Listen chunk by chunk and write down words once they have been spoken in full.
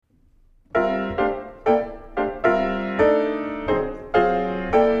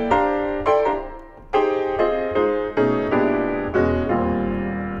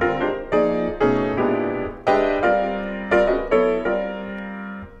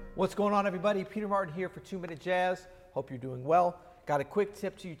What's going on, everybody? Peter Martin here for 2 Minute Jazz. Hope you're doing well. Got a quick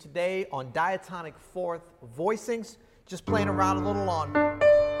tip to you today on diatonic fourth voicings. Just playing around a little on.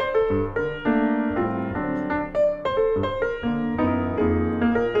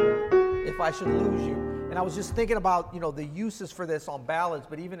 If I Should Lose You. And I was just thinking about, the uses for this on ballads,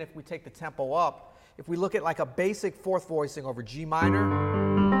 but even if we take the tempo up, if we look at like a basic fourth voicing over G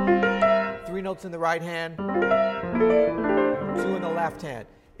minor, 3 notes in the right hand, 2 in the left hand.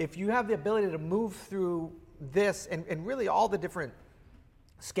 If you have the ability to move through this and really all the different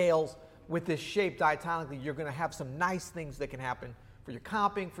scales with this shape diatonically, you're going to have some nice things that can happen for your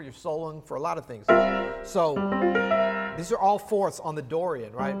comping, for your soloing, for a lot of things. So these are all fourths on the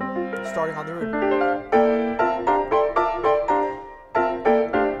Dorian, right? Starting on the root.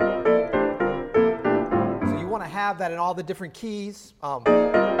 So you want to have that in all the different keys.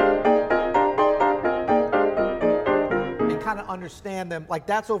 Kind of understand them. Like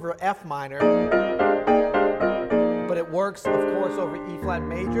that's over F minor, but it works, of course, over E flat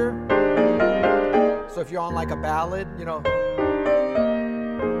major. So if you're on like a ballad, and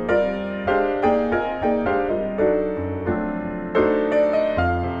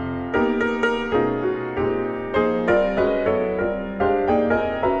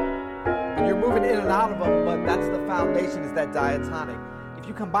you're moving in and out of them, but that's the foundation, is that diatonic. If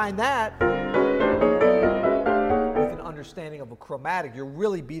you combine that understanding of a chromatic, you're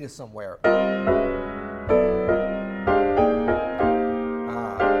really beat us somewhere.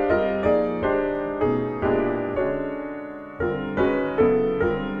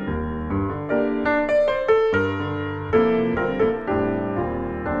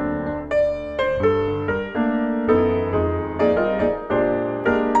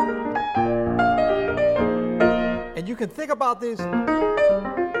 And you can think about this.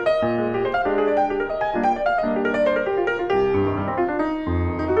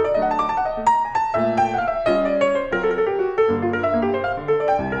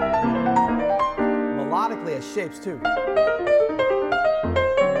 As shapes too.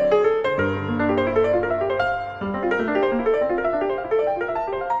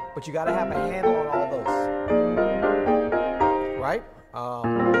 But you got to have a handle on all those, right?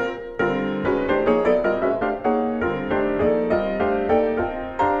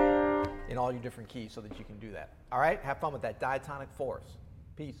 In all your different keys so that you can do that. All right? Have fun with that diatonic fourths.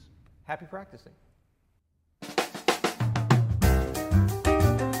 Peace. Happy practicing.